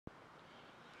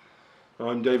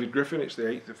I'm David Griffin. It's the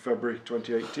 8th of February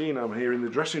 2018. I'm here in the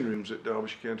dressing rooms at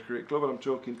Derbyshire County Cricket Club and I'm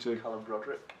talking to Callum,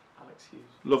 Brodrick, Alex Hughes.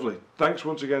 Lovely. Thanks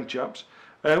once again, chaps.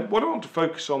 What I want to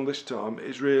focus on this time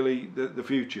is really the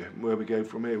future, where we go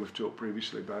from here. We've talked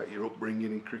previously about your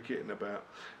upbringing in cricket and about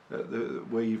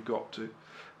where you've got to.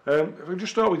 If I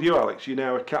just start with you, Alex, you're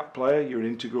now a cap player, you're an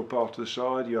integral part of the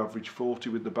side, you average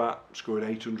 40 with the bat, scoring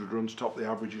 800 runs, topped the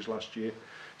averages last year.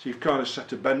 So you've kind of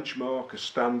set a benchmark, a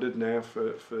standard now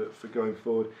for going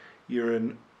forward. You're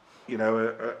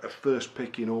a first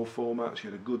pick in all formats, you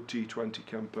had a good T20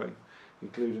 campaign,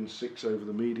 including 6 over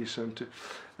the media centre.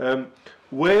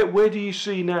 Where do you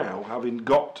see now, having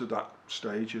got to that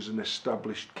stage as an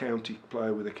established county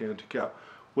player with a county cap,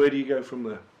 where do you go from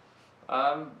there?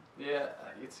 Yeah,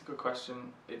 it's a good question.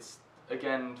 It's,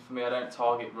 again, for me, I don't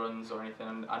target runs or anything,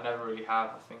 and I never really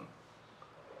have.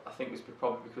 I think it's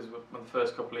probably because when the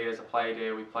first couple of years I played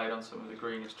here, we played on some of the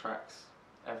greenest tracks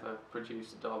ever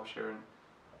produced at Derbyshire, and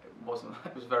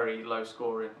it was very low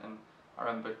scoring. And I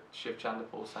remember Shiv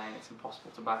Chanderpaul saying it's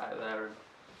impossible to bat out there, and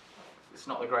it's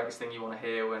not the greatest thing you want to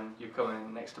hear when you're coming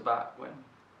in next to bat, when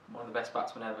one of the best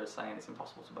batsmen ever is saying it's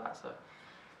impossible to bat. So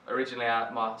originally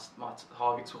my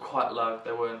targets were quite low.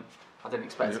 I didn't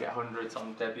expect to get hundreds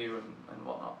on debut and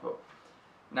whatnot, but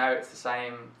now it's the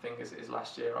same thing as it is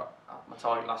last year. My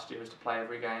target last year was to play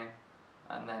every game,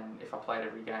 and then if I played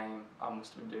every game, I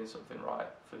must have been doing something right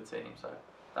for the team. So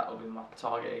that will be my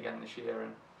target again this year.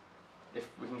 And if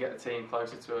we can get the team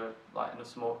closer to in a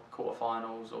small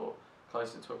quarterfinals or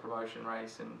closer to a promotion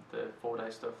race in the 4-day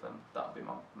stuff, then that would be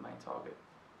my main target.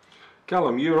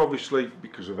 Callum, you're obviously,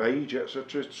 because of age,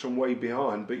 etc., some way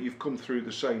behind, but you've come through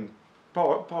the same,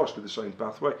 partially the same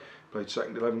pathway. Played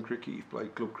second 11 cricket, you've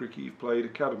played club cricket, you've played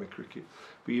academy cricket,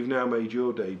 but you've now made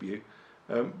your debut.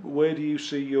 Where do you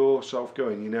see yourself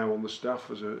going? You're now on the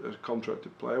staff as a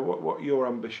contracted player. What are your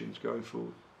ambitions going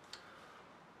forward?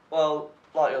 Well,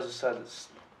 like as I said, it's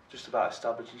just about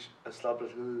establishing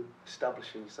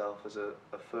yourself as a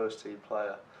first team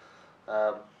player.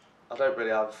 I don't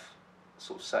really have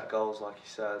sort of set goals, like you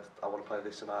said. I want to play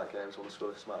this amount of games, I want to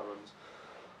score this amount of runs.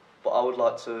 But I would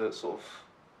like to sort of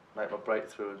make my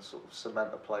breakthrough and sort of cement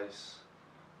a place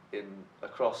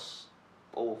across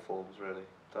all forms, really.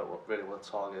 Don't really want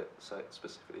to target, say,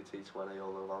 specifically T20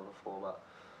 or the longer format.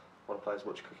 I want to play as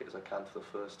much cricket as I can for the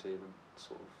first team and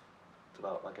sort of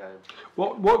develop my game.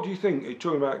 What do you think,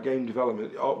 talking about game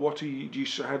development, how do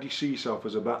you see yourself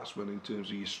as a batsman in terms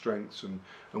of your strengths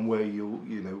and where you're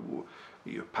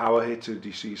a power hitter? Do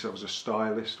you see yourself as a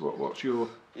stylist? What's your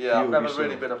Yeah, I've never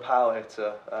really been a power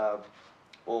hitter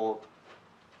or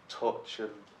touch and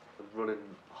running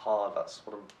hard. That's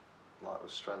one of my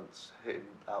strengths, hitting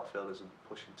outfielders and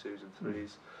pushing 2s and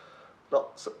 3s.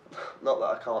 Not that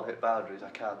I can't hit boundaries, I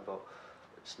can, but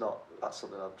that's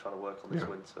something I'm trying to work on this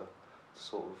winter, to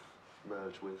sort of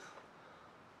merge with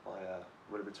my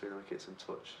running between the wickets and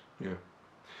touch. Yeah.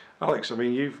 Alex, I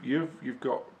mean, you've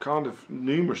got kind of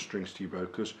numerous strings to your bow,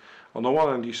 because on the one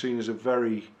hand you're seen as a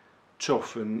very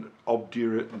tough and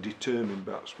obdurate and determined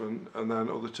batsman, and then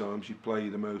other times you play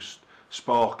the most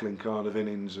sparkling kind of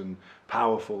innings and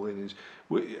powerful innings.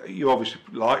 You obviously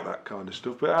like that kind of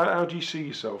stuff, but how do you see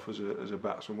yourself as a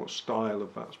batsman? What style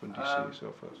of batsman do you see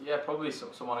yourself as? Yeah, probably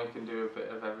someone who can do a bit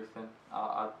of everything.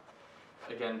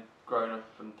 Again, growing up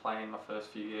and playing my first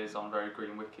few years on very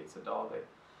green wickets at Derby,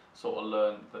 sort of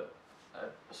learned that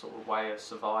a sort of way of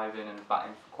surviving and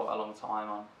batting for quite a long time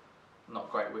on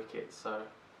not great wickets. So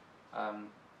I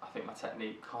think my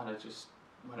technique kind of just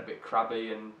went a bit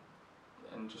crabby and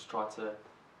just tried to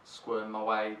squirm my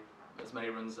way as many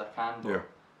runs as I can. But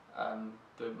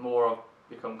the more I've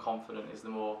become confident is the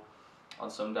more,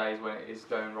 on some days when it is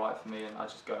going right for me, and I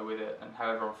just go with it, and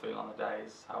however I'm feeling on the day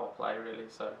is how I play, really.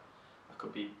 So I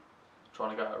could be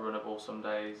trying to go at a runner ball some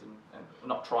days and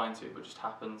not trying to, but just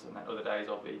happens, and then other days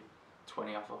I'll be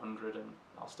 20 off 100 and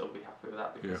I'll still be happy with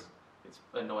that, because it's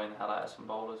annoying the hell out of some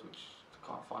bowlers, which I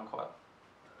can't find quite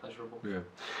pleasurable. Yeah.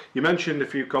 You mentioned a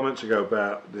few comments ago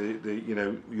about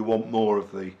you want more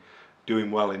of the doing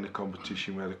well in the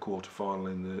competition. We had a quarter final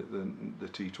in the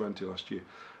T20 last year.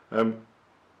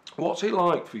 What's it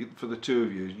like for the two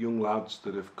of you, young lads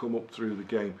that have come up through the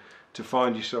game, to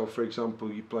find yourself, for example,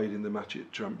 you played in the match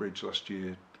at Trent Bridge last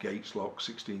year, gates locked,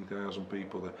 16,000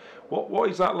 people there. What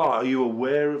is that like? Are you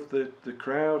aware of the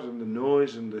crowd and the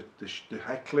noise and the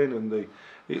heckling and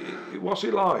what's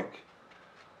it like?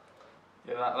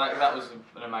 Yeah, that was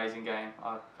an amazing game.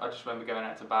 I just remember going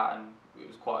out to bat, and it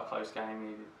was quite a close game. He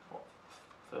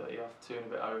did 30 off 2 and a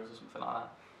bit overs or something like that.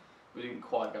 We didn't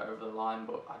quite go over the line,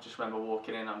 but I just remember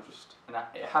walking in. And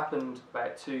it happened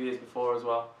about 2 years before as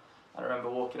well. And I remember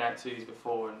walking out to these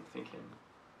before and thinking,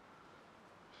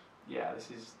 yeah, this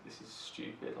is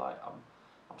stupid. Like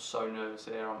I'm so nervous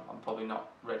here. I'm probably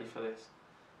not ready for this.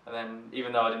 And then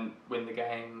even though I didn't win the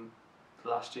game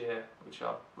last year, which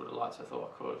I would have liked to have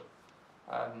thought I could,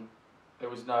 there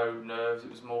was no nerves.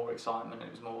 It was more excitement.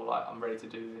 It was more like I'm ready to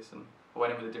do this, and I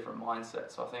went in with a different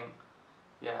mindset. So I think,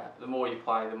 yeah, the more you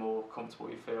play, the more comfortable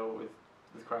you feel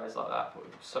with crowds like that. But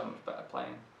it was so much better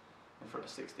playing in front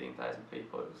of 16,000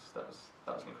 people. That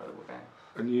was an incredible game.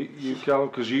 And you Callum,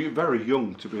 because you're very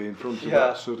young to be in front of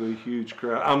that sort of huge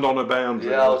crowd and on a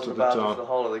boundary. Yeah, I was at on the a boundary time. for the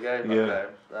whole of the game that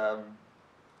game.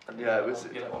 And yeah, it was.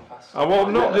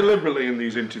 I'm not deliberately in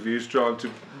these interviews trying to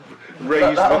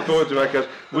raise the point to make us.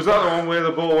 Was that the one where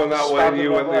the ball went that way and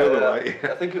you went the other way?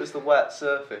 I think it was the wet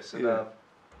surface and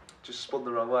just spun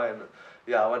the wrong way.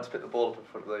 And I went to pick the ball up in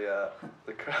front of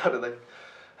the crowd and they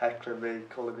heckling me,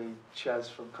 calling me Ches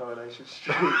from Coronation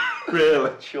Street.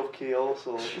 Really? Chucky, all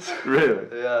sorts. Really?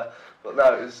 Yeah, but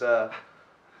no, it was. I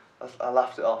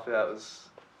laughed it off. Yeah, it was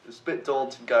a bit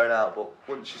daunting going out, but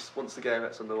once the game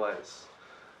gets underway, it's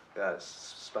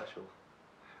special.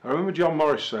 I remember John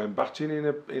Morris saying batting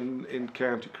in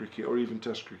county cricket or even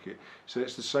Test cricket, so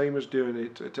it's the same as doing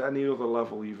it at any other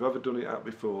level you've ever done it at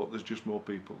before. There's just more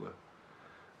people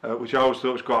there, which I always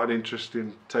thought was quite an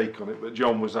interesting take on it. But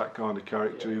John was that kind of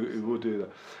character who would do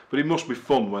that. But it must be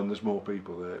fun when there's more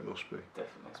people there. It must be.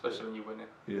 Definitely, especially when you win it.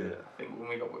 Yeah. I think when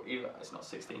we got, it's not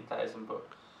 16,000, but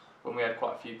when we had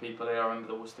quite a few people here, I remember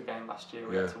the Worcester game last year.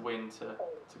 We had to win to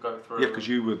go through. Yeah, because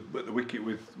you were at the wicket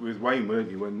with Wayne,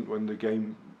 weren't you? When the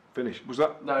game finished, was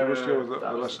that? No, the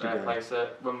that was Leicester game? place.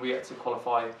 When we had to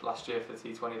qualify last year for the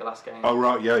T20, the last game. Oh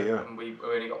right, yeah. And we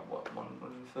only got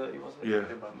 130, was it? Yeah.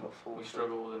 We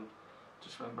struggled, and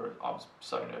just remember I was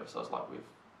so nervous. I was like,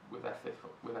 we've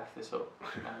effed this up.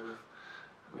 You know,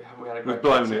 we had a great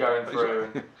chance of going through,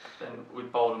 and then we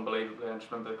bowled unbelievably. And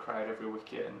just remember the crowd every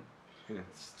wicket, and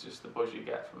it's just the buzz you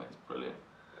get from it. It's brilliant.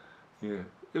 Yeah,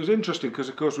 it was interesting because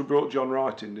of course we brought John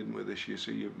Wright in, didn't we, this year? So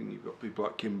you've got people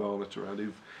like Kim Barnett around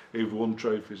who've won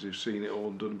trophies, who've seen it all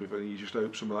and done before, and you just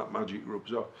hope some of that magic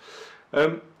rubs off.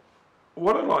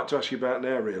 What I'd like to ask you about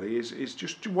now really is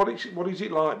just what is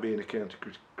it like being a county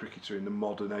cricketer in the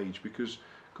modern age? Because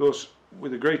of course,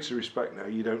 with a greater respect now,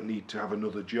 you don't need to have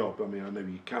another job. I mean, I know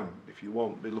you can if you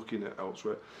want, be looking at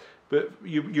elsewhere, but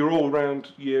you're all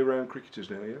round year-round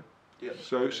cricketers now, yeah. Yeah.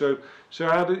 So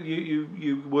how do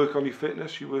you work on your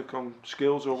fitness? You work on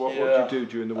skills, or what do you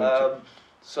do during the winter?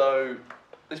 So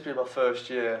this being my first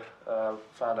year,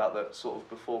 found out that sort of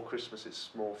before Christmas it's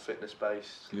more fitness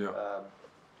based. Yeah.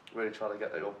 Really trying to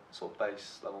get your sort of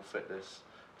base level fitness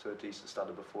to a decent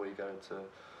standard before you go into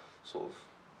sort of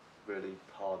really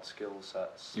hard skill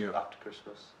sets after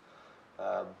Christmas.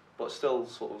 But still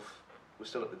we're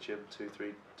still at the gym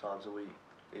 2-3 times a week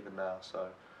even now. So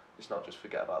it's not just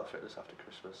forget about the fitness after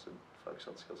Christmas and focus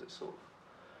on skills. It's sort of,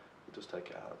 it does take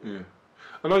it out. Yeah.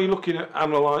 And are you looking at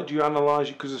do you analyse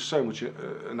it, because there's so much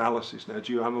analysis now?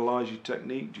 Do you analyse your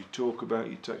technique? Do you talk about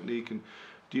your technique, and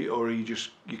or are you just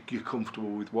you're comfortable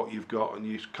with what you've got and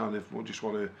you kind of just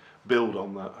want to build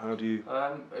on that? How do you?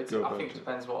 I think it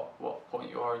depends what point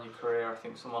you are in your career. I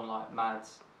think someone like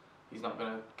Mads, he's not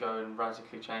going to go and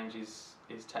radically change his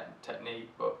technique,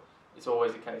 but it's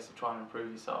always a case of trying to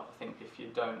improve yourself. I think if you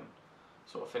don't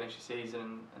sort of finish your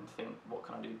season and think, what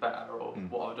can I do better, or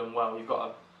what I've done well, you've got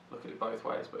to look at it both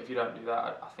ways. But if you don't do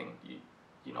that, I think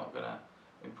you're not going to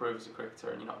improve as a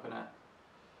cricketer, and you're not going to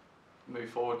move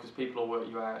forward, because people will work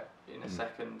you out in a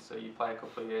second. So you play a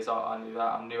couple of years, I knew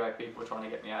that. I knew how people were trying to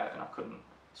get me out, and I couldn't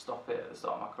stop it at the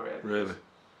start of my career. Really?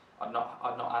 I'd not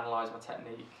analysed my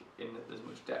technique in as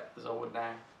much depth as I would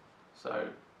now. So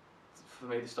for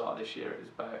me, the start of this year, it was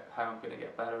about how I'm going to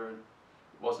get better, and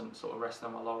it wasn't sort of resting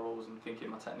on my laurels and thinking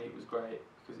my technique was great,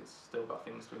 because it's still got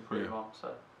things to improve on.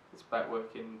 So it's about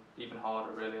working even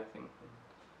harder, really, I think, than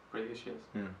previous years.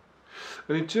 Yeah.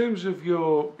 And in terms of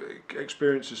your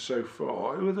experiences so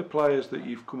far, who are the players that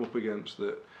you've come up against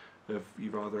that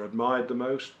you've either admired the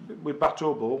most with bat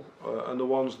or ball, and the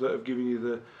ones that have given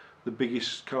you the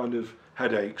biggest kind of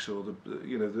headaches, or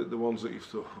the ones that you've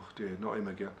thought, oh dear, not him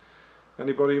again?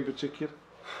 Anybody in particular?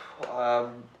 I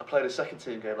played a second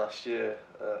team game last year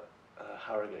at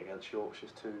Harrogate against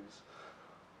Yorkshire's Twos,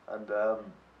 and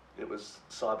it was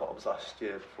side bottoms last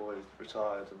year before he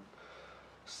retired, and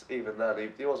even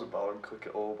then he wasn't bowling quick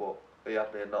at all, but he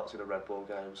had me in knots in a red ball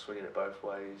game, swinging it both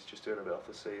ways, just doing a bit off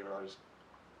the seam, and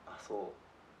I thought,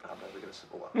 I'm never going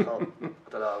to, I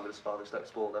don't know how I'm going to survive this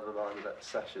next ball, never mind the next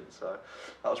session. So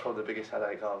that was probably the biggest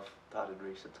headache I've had in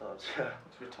recent times. Yeah.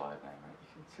 He's retired now, mate. You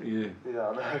can see. Yeah. Yeah,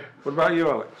 I know. What about you,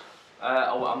 Alex?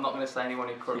 I'm not going to say anyone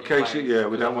who currently In case, plays, yeah,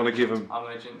 we because don't want to give them. I'm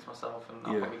going to jinx myself and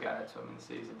I'll Yeah. probably get out to them in the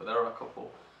season, but there are a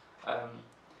couple.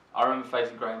 I remember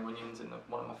facing Graham Onions in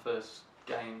one of my first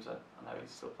games. I know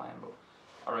he's still playing, but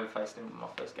I remember facing him in my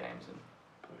first games, and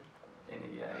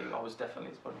I was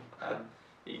definitely his bunny. I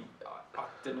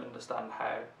didn't understand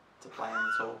how to play him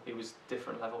at all. He was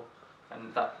different level,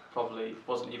 and that probably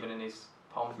wasn't even in his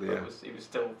palm. Yeah. He was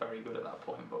still very good at that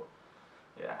point, but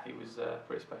yeah, he was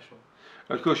pretty special.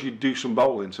 And of course, you do some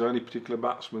bowling. So, any particular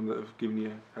batsmen that have given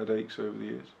you headaches over the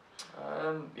years?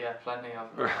 Yeah, plenty.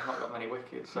 I've not got many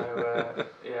wickets, so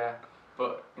yeah.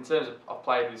 But in terms of, I've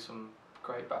played with some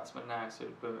great batsmen now, so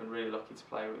we've been really lucky to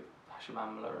play with Hashim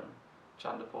Amla and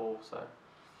Chandapal. So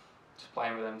just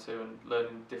playing with them too and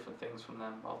learning different things from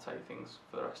them. I'll take things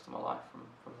for the rest of my life from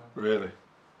them. Really?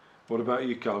 What about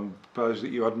you, Callum? Suppose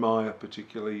that you admire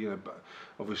particularly, you know,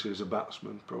 obviously as a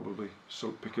batsman, probably.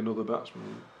 So pick another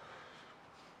batsman.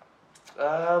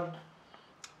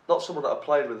 Not someone that I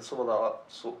played with, someone that I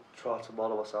sort of try to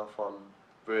model myself on.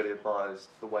 Really admires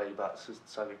the way he bats,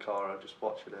 Sangakkara. Just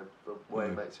watching him, the way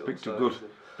he makes it. Picked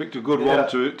a good one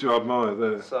to admire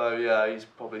there. So yeah, he's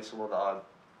probably someone that I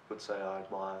would say I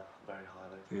admire very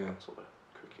highly. Yeah. Sort of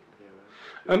cricket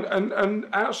hero. And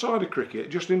outside of cricket,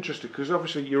 just interested because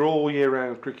obviously you're all year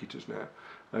round cricketers now,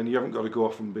 and you haven't got to go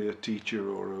off and be a teacher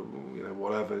or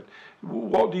whatever.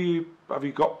 What have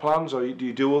you got plans, or do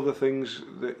you do other things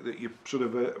that you sort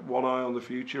of one eye on the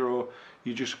future, or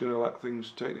you're just going to let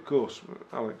things take the course,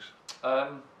 Alex?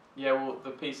 Yeah, well,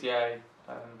 the PCA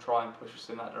try and push us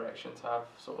in that direction to have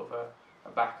sort of a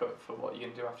backup for what you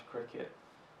can do after cricket.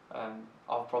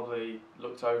 I've probably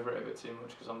looked over it a bit too much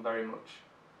because I'm very much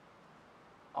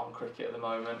on cricket at the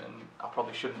moment, and I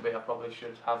probably shouldn't be. I probably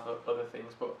should have other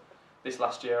things, but this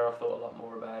last year I've thought a lot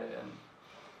more about it, and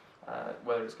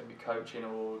whether it's going to be coaching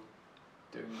or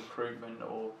doing recruitment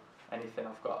or anything,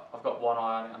 I've got one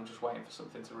eye on it. I'm just waiting for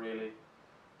something to really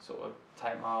sort of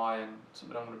take my eye and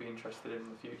something I'm going to be interested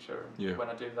in the future. And when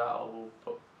I do that, I will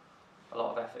put a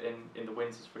lot of effort in the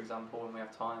winters, for example, when we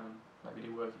have time, and maybe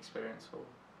do work experience or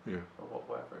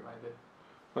whatever it may be.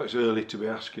 Well, it's early to be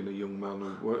asking a young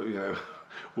man, but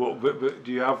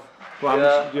do you have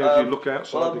plans? Yeah, do you look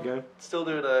outside the game? Still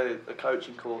doing a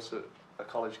coaching course at a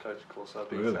college coaching course at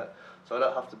BTEC, so I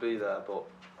don't have to be there, but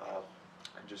I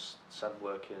can just send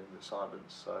work in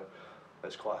assignments, so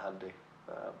it's quite handy.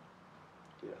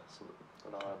 So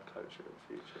an eye on coaching in the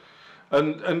future.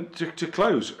 And to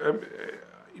close,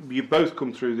 you both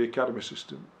come through the academy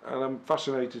system, and I'm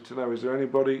fascinated to know: is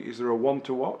there a one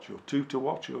to watch, or two to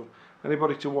watch, or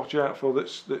anybody to watch out for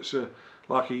that's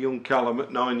like a young Callum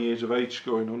at 9 years of age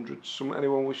scoring hundreds?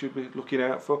 Anyone we should be looking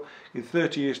out for? In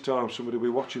 30 years' time, somebody will be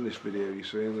watching this video, you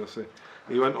see, and they'll say,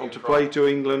 he went on to play to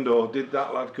England, or did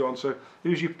that lad go on? So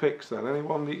who's your picks then?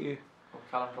 Anyone that you... Well,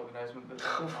 Callum probably knows me.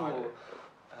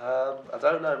 I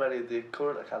don't know many of the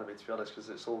current academy, to be honest, because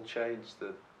it's all changed,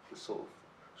 the sort of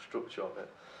structure of it.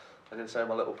 I can say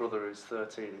my little brother who's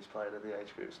 13, he's playing in the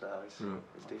age groups now. He's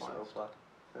decent old lad.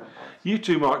 Yeah. You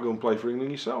two might go and play for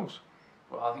England yourselves.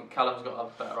 Well, I think Callum's got a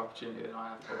better opportunity than I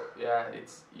have, but yeah,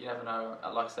 you never know.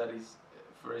 Like I said,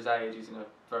 for his age, he's in a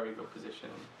very good position,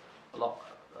 a lot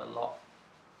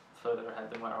further ahead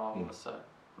than where I was. So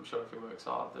I'm sure if he works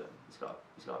hard, that he's got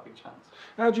a big chance.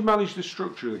 How do you manage the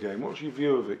structure of the game? What's your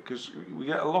view of it? Because we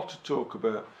get a lot of talk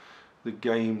about the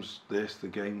games this, the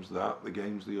games that, the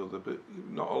games the other, but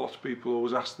not a lot of people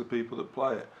always ask the people that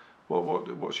play it.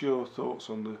 What's your thoughts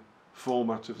on the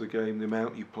format of the game, the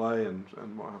amount you play, and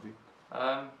what have you?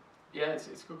 Yeah, it's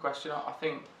a good question. I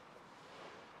think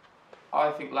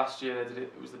last year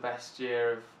it was the best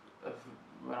year of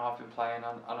when I've been playing.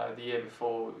 I know the year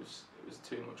before it was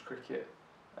too much cricket,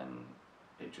 and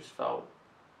it just felt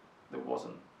the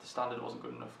standard wasn't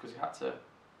good enough because you had to.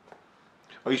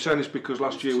 Are you saying this because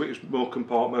last year it was more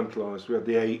compartmentalised? We had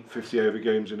the 8 50-over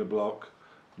games in a block,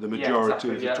 the majority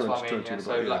of the 2020 in a block.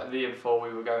 So like the year before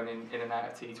we were going in and out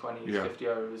of T20s, 50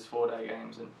 overs, 4-day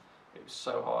games, and it was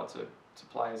so hard to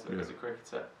play as a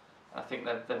cricketer. And I think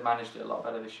they've managed it a lot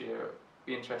better this year. It'll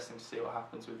be interesting to see what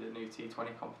happens with the new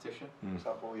T20 competition. Is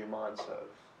that more your mindset of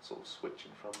sort of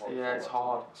switching from one? Yeah, it's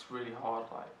hard. It's really hard.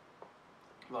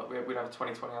 Like we'd have a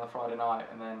 2020 on a Friday night,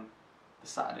 and then the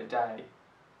Saturday day,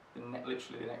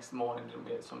 literally the next morning, didn't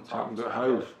we? At some time. It happened at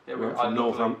Hove. Yeah, we went from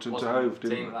Northampton to Hove,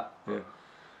 didn't we?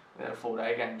 They had a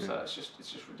 4-day game, so it's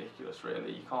just ridiculous,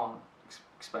 really. You can't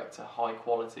expect a high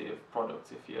quality of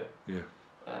product if you're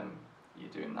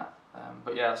doing that.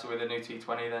 But yeah, so with the new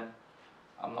T20, then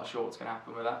I'm not sure what's going to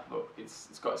happen with that. But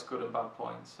it's got its good and bad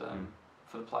points.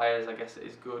 For the players, I guess it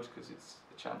is good because it's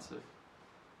a chance of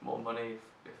more money,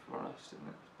 if we're honest, isn't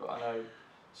it? But I know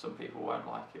some people won't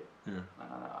like it. Yeah.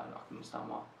 And I can understand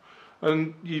why.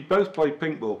 And you both played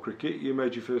pink ball cricket. You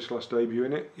made your first class debut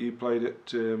in it. You played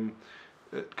at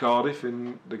Cardiff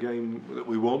in the game that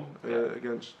we won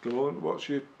against Glamorgan. What's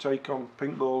your take on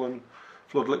pink ball and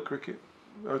floodlit cricket?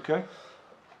 Okay.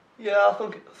 Yeah, I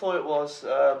thought it was.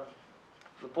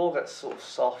 The ball gets sort of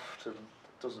soft and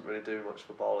doesn't really do much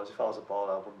for bowlers. If I was a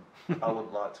bowler, I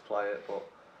wouldn't like to play it.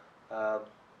 But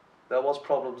there was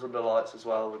problems under lights as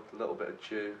well with a little bit of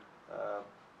dew.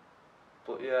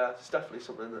 But yeah, it's definitely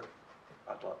something that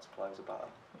I'd like to play as a batter.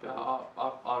 Yeah,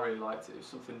 I really liked it. It was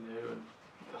something new, and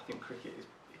I think cricket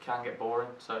it can get boring.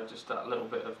 So just that little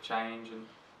bit of change and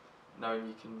knowing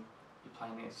you're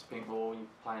playing against a pink ball, you're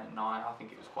playing at night. I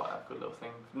think it was quite a good little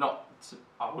thing.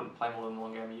 I wouldn't play more than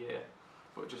one game a year,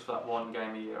 but just for that one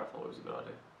game a year, I thought it was a good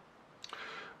idea.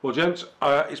 Well, gents,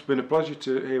 it's been a pleasure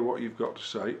to hear what you've got to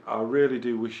say. I really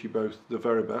do wish you both the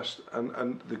very best.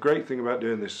 And the great thing about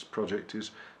doing this project is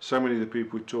so many of the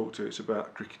people we talk to, it's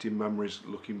about cricketing memories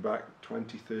looking back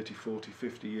 20, 30, 40,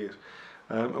 50 years.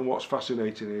 And what's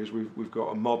fascinating is we've got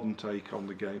a modern take on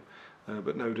the game.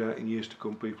 But no doubt in years to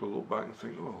come, people will look back and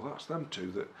think, oh, that's them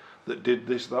two that did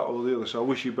this, that or the other. So I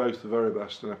wish you both the very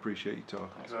best and I appreciate your time.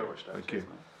 Thanks very much, Dave. Thank you. Cheers,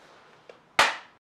 mate.